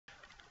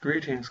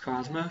Greetings,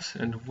 Cosmos,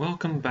 and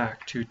welcome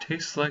back to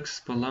Tastes Like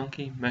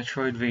Spelunky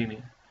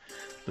Metroidvania.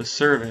 The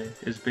survey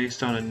is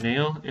based on a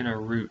nail in a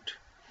root.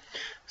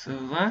 So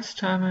last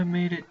time I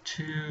made it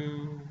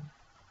to...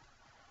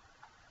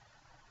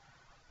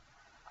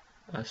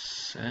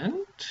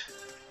 Ascent?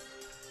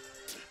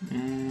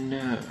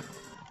 No.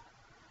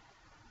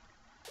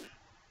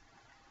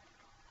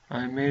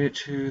 I made it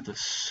to the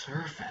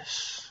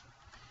surface.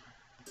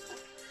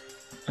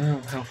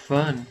 Oh, how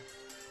fun.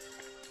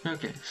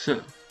 Okay,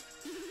 so...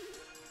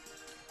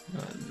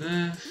 got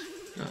this,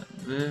 got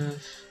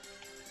this,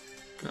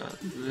 got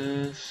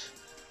this.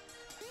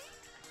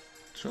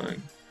 So I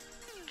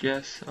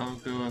guess I'll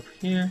go up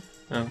here.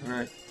 Oh,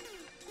 right.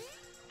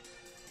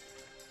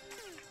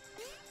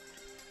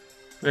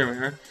 There we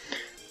are.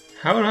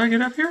 How did I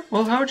get up here?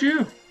 Well, how'd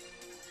you?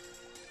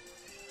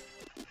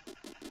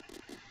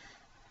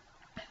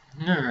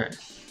 Alright.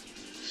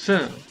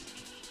 So.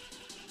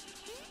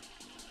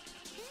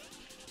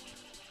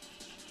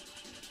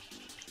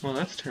 Well,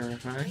 that's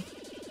terrifying.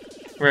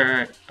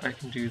 Right. I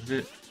can do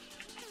this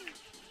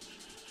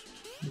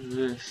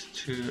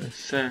to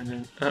ascend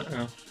and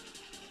uh-oh.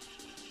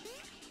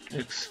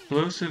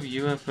 Explosive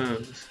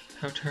UFOs.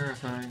 How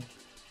terrifying.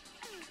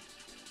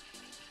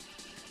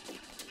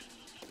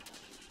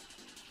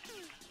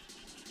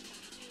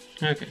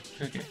 Okay.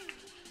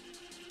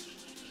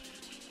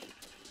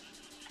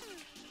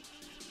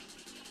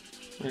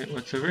 Wait,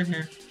 what's over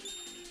here?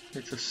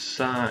 It's a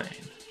sign.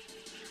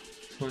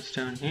 So what's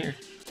down here?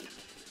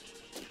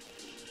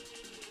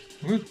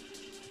 Woo!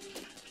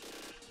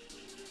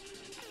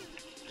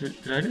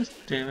 Did I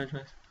just damage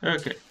myself?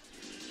 Okay.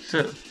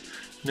 So,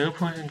 no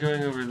point in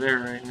going over there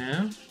right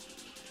now.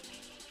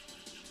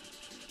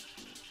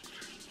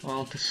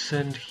 I'll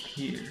descend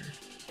here.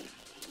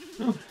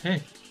 Oh,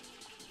 hey.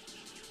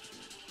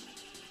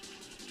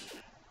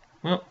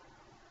 Well.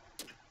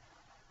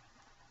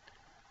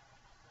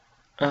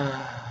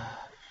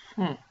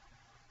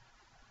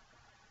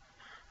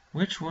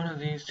 Which one of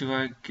these do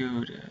I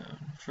go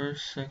down?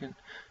 First, second...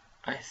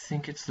 I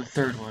think it's the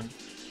third one.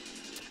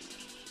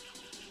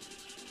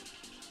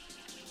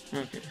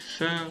 Okay,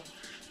 so...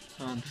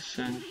 I'll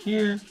descend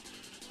here.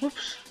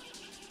 Whoops.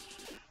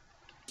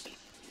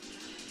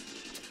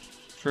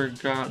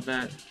 Forgot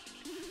that.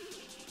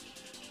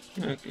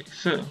 Okay,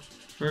 so...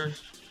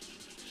 First,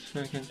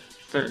 second,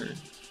 third.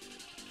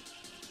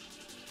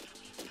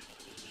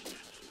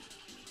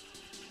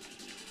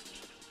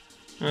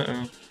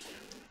 Uh-oh.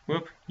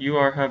 Whoop, you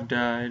have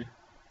died.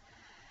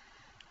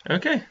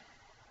 Okay.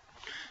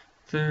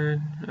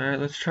 Third. Alright,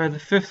 let's try the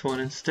fifth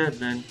one instead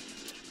then.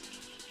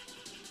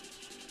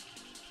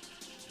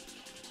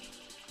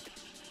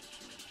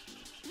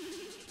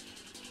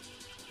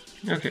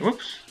 Okay,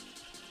 whoops.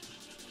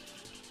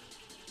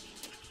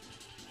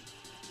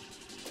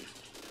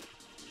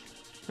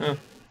 Oh,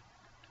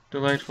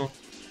 delightful.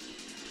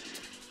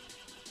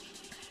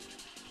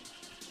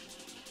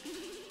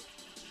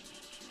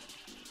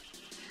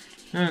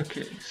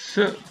 Okay,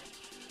 so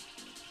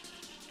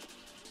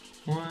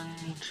 1,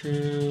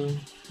 2,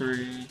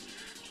 3,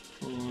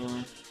 4,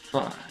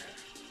 5.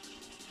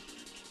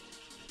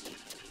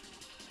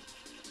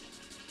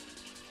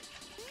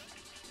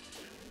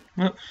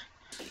 Whoops,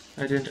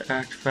 I didn't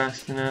act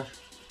fast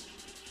enough,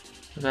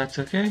 but that's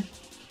okay.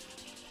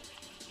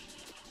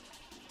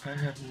 I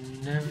have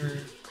never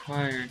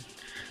acquired.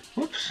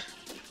 Whoops.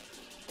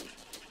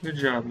 Good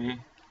job, me.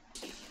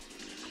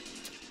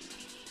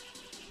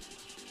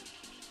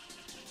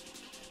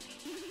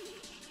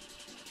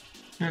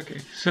 Okay,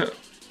 so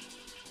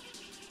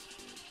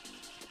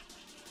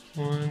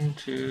 1,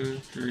 2,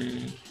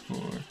 3, 4,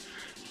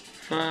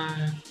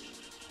 5.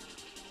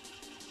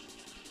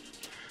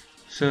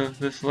 So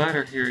this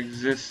ladder here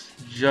exists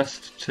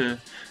just to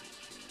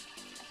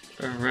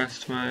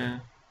arrest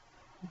my...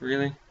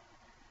 Really?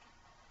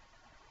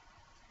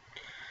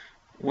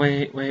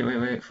 Wait,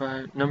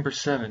 5. Number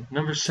 7.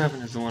 Number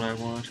 7 is the one I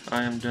want.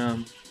 I am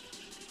dumb.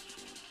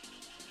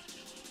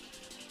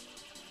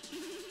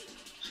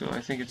 So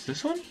I think it's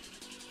this one?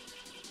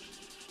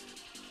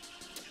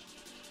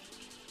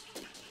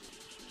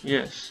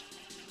 Yes.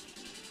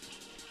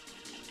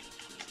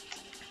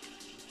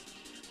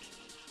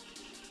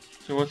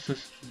 So what's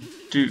this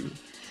do?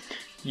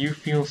 You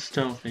feel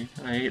stealthy.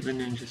 I ate the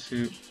ninja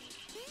suit.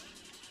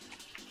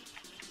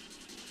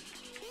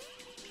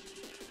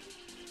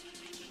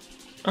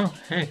 Oh,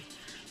 hey.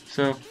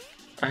 So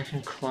I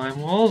can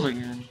climb walls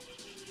again.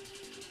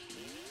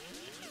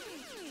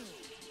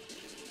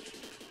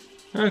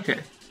 Okay.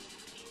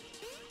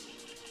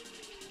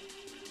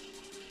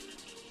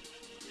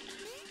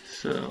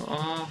 So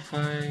off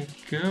I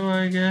go,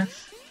 I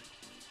guess.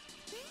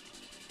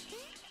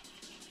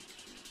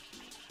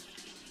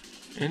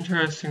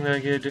 Interesting that I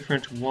get a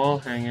different wall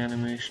hang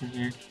animation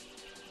here.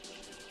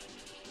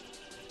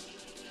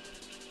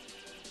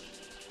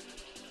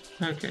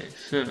 Okay,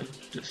 so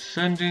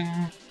descending.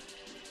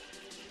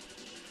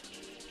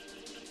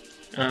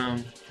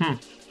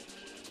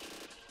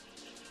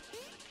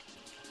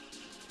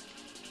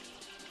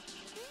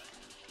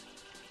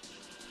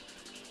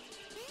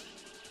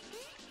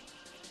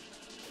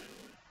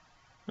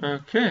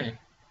 Okay.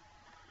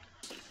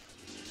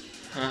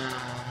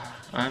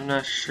 I'm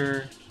not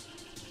sure.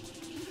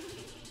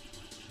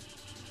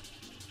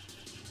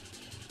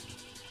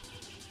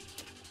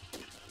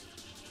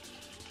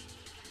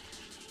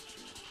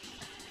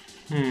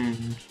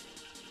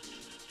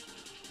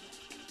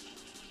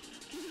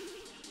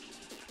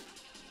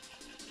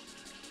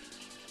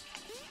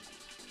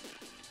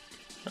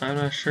 I'm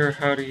not sure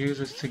how to use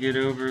this to get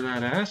over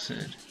that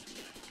acid,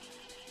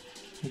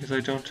 because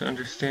I don't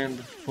understand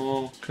the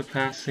full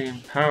capacity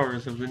and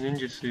powers of the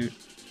ninja suit.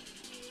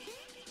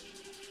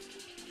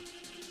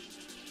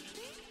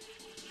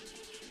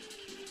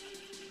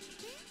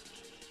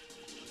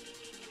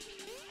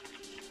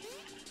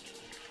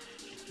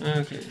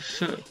 Okay,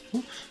 so,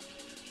 whoops,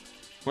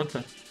 what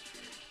the?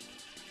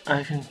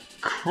 I can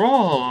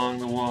crawl along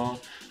the wall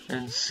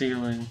and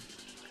ceiling.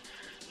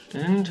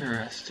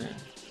 Interesting.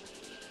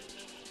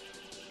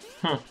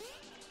 Huh.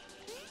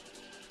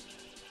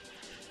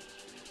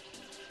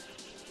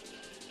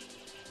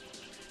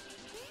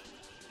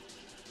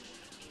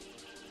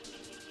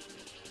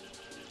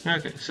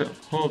 Okay, so,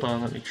 hold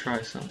on, let me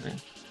try something.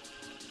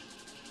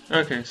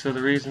 Okay, so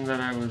the reason that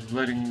I was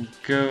letting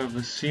go of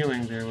the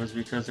ceiling there was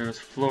because there was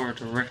floor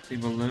directly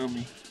below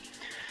me.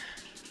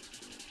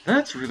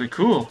 That's really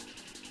cool!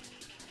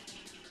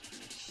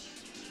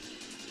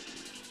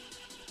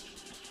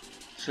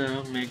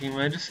 So, making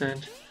my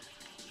descent.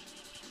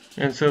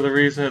 And so the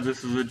reason that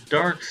this is a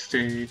dark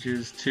stage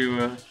is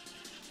to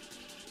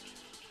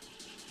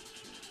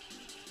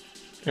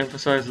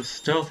emphasize the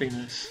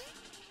stealthiness.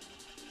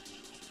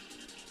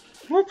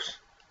 Whoops!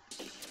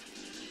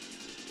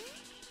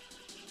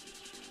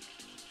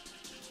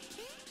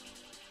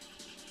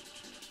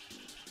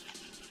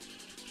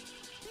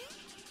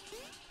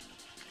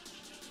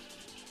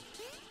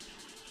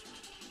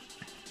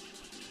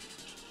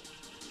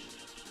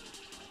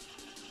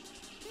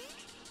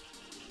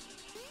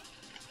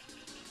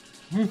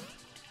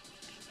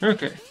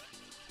 Okay.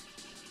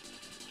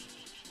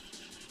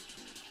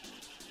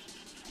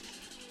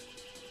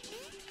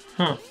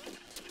 Huh.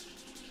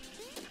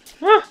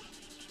 Ah!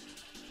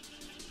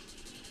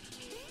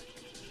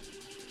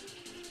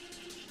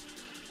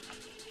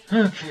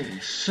 Okay,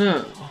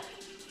 so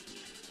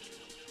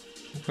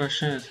the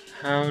question is,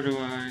 how do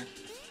I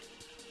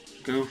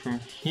go from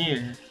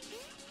here?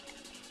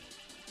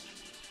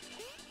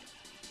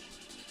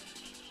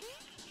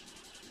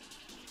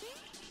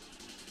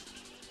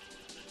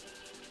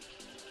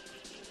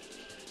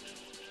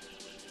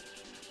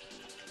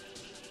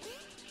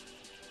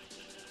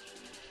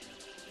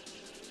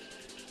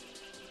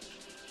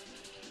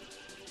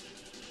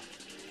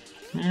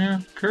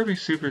 Yeah, Kirby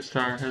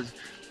Superstar has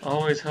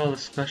always held a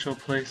special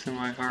place in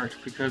my heart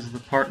because of the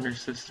partner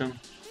system.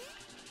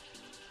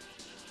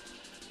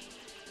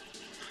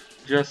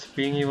 Just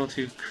being able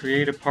to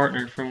create a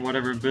partner from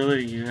whatever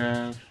ability you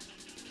have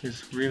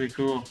is really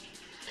cool.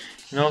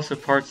 And also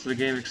parts of the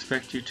game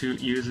expect you to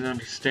use and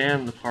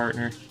understand the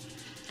partner.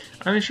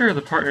 I mean, sure,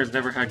 the partner's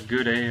never had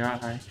good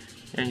AI,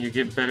 and you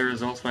get better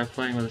results by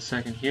playing with a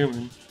second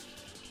human.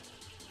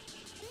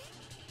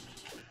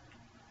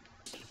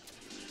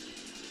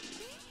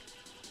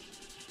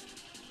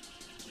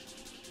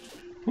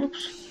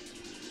 Whoops.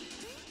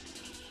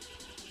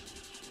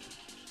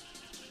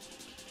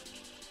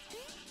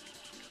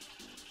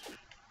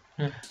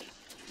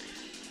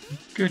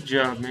 Good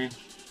job, me.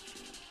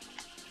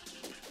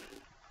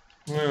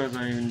 What was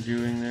I even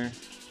doing there?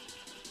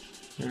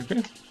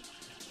 Okay.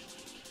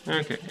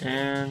 Okay,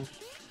 and...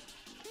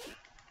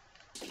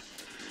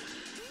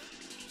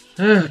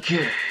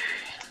 Okay.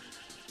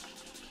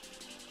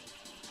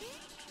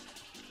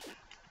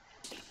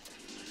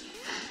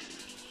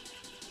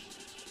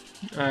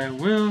 I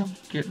will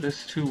get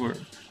this to work.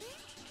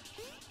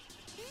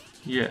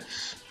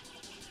 Yes.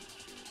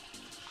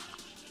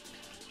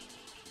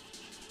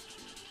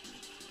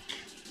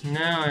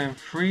 Now I am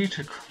free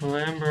to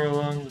clamber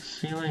along the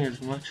ceiling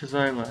as much as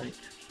I like.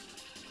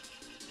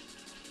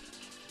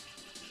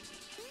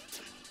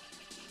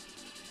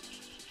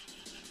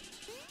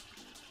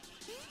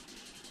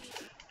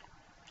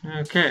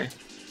 Okay.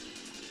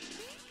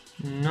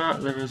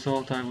 Not the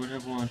result I would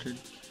have wanted.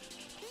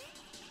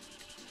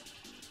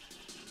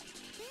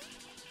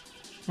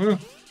 Woo!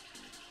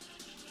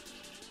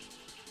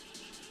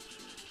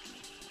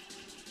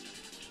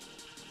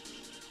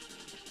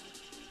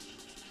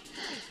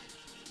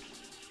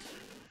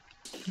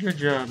 Good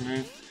job,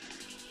 man.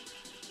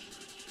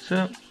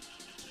 So,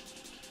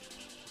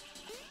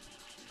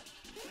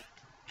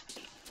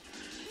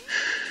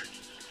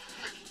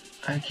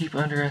 I keep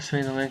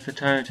underestimating the length of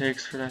time it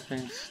takes for that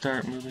thing to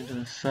start moving to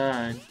the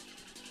side.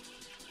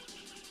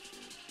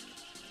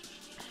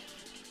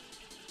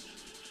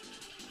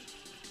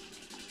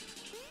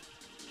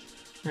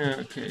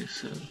 Okay,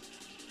 so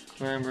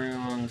clambering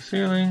along the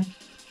ceiling.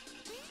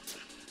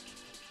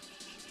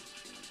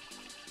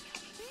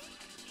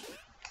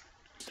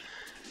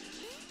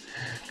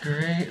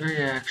 Great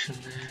reaction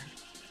there.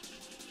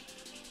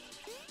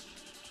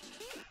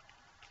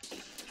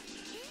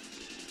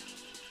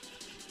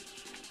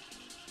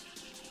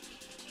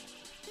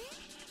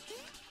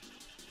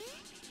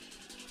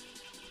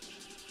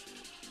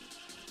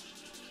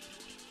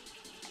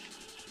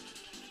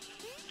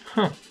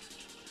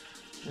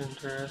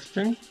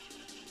 Interesting.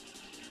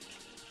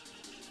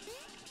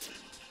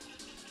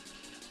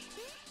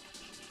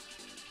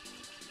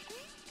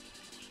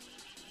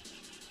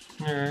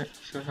 Alright,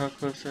 so how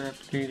close do I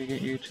have to be to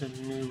get you to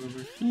move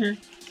over here?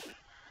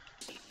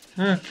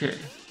 Okay.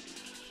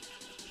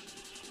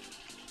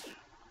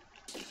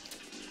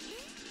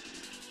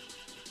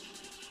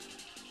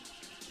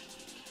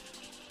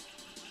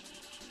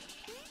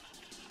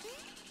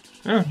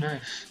 Oh,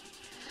 nice.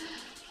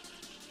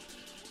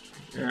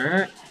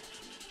 Alright.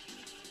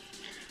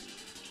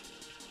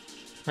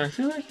 I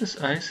feel like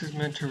this ice is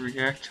meant to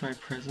react to my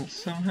presence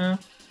somehow.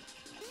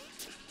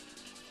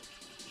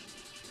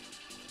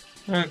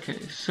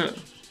 Okay, so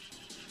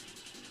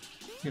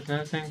get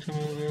that thing to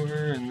move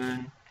over and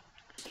then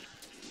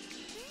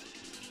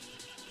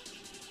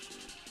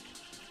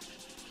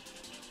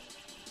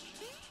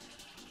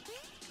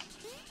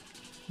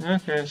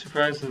okay, I'm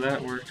surprised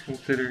that worked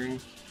considering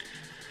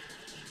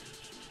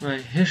my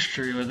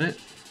history with it,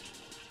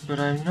 but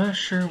I'm not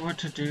sure what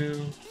to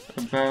do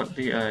about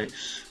the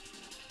ice.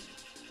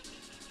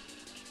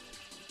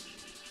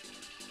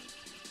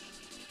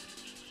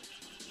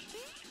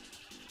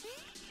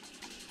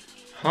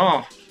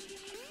 Huh.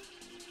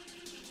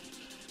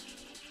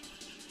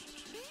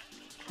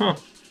 Huh.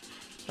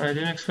 I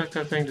didn't expect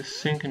that thing to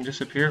sink and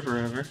disappear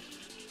forever.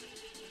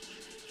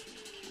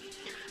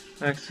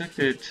 I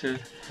expected it to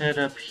head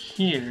up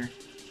here.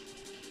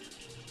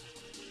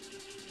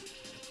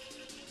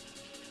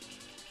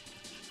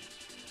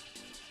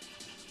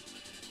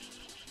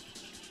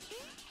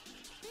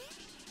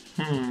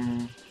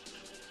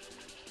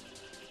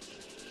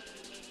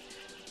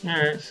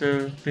 Alright,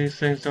 so these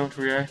things don't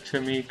react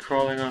to me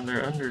crawling on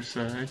their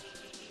underside.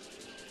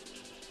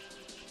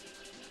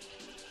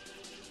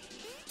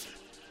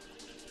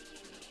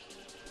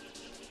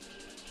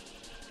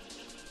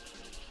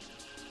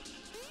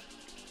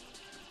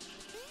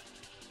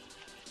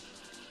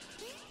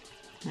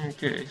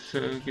 Okay,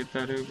 so get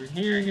that over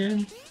here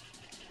again.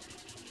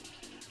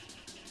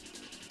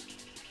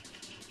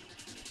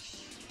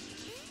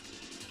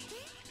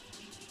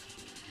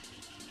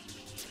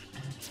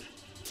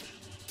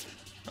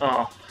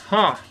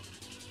 Aha!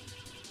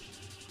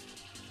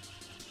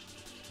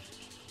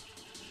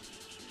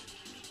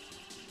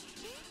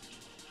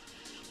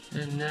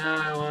 And now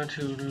I want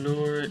to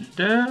lure it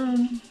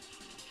down.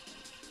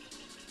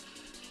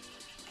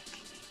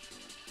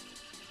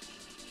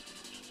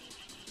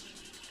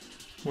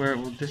 Where it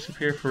will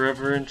disappear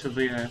forever into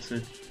the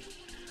acid.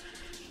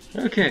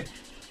 Okay.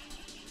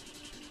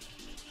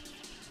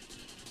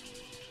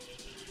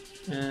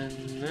 And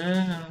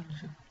then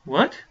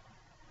what?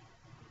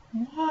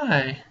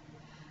 Why?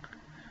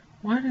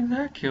 Why did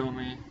that kill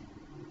me?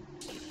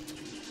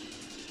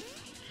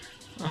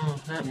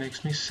 Oh, that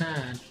makes me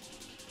sad.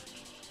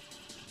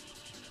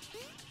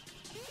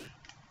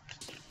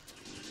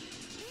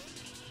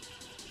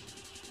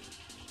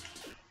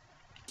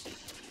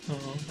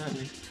 Oh, that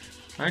makes...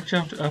 I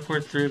jumped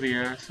upward through the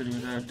acid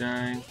without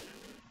dying.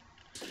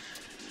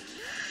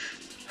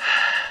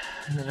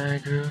 And then I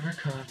grew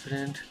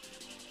overconfident.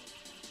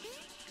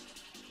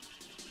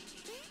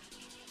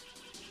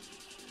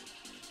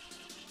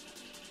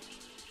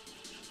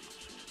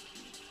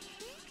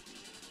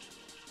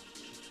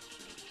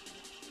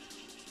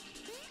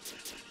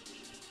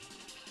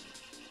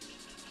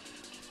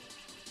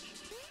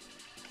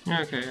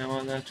 Okay, I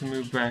want that to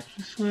move back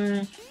this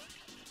way.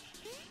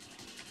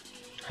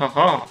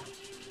 Haha!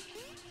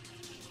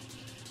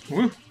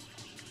 Woo!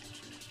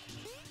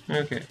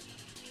 Okay.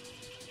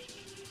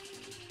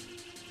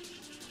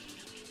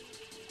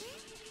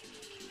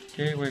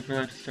 Okay, wait for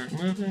that to start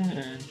moving,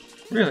 and...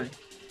 Really?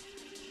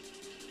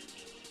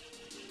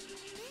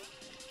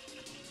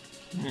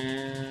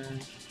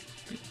 And...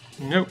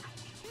 Nope.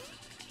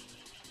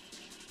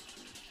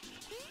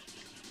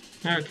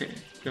 Okay,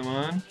 come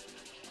on.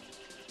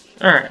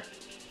 Alright.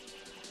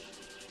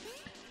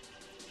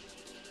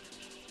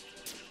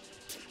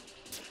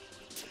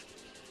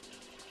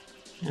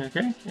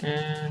 Okay,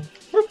 and...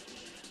 Whoop!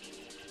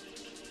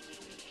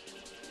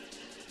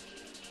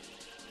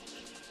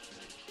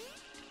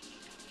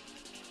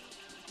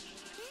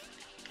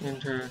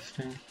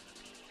 Interesting.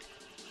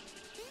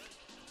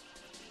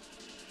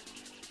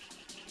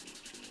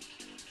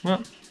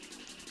 Well,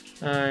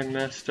 I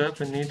messed up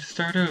and need to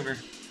start over.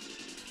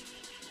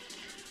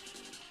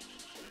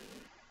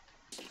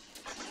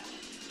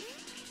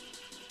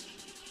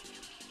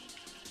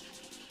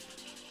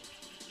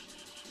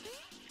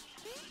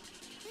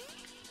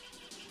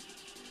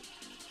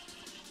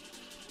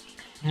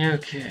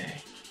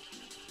 Okay.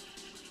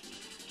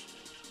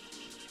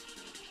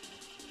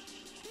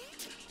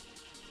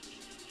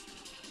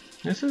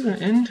 This is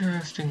an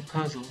interesting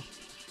puzzle.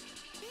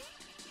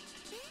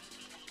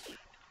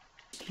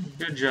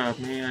 Good job,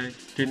 me. I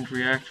didn't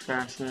react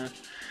fast enough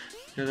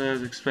because I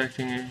was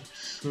expecting a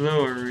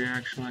slower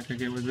reaction like I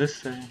get with this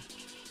thing.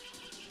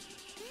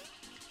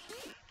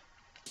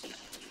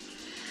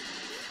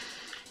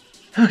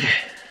 Okay.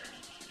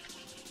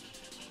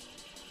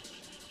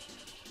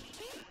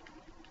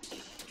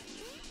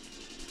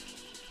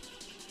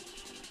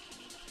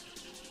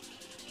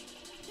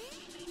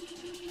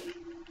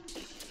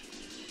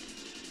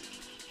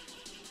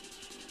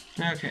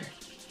 Okay.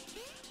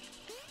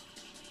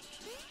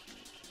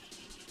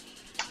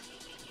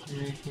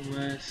 Making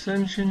my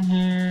ascension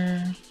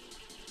here.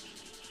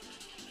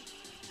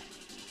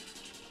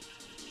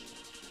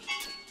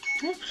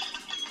 Oops.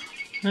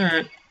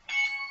 Alright.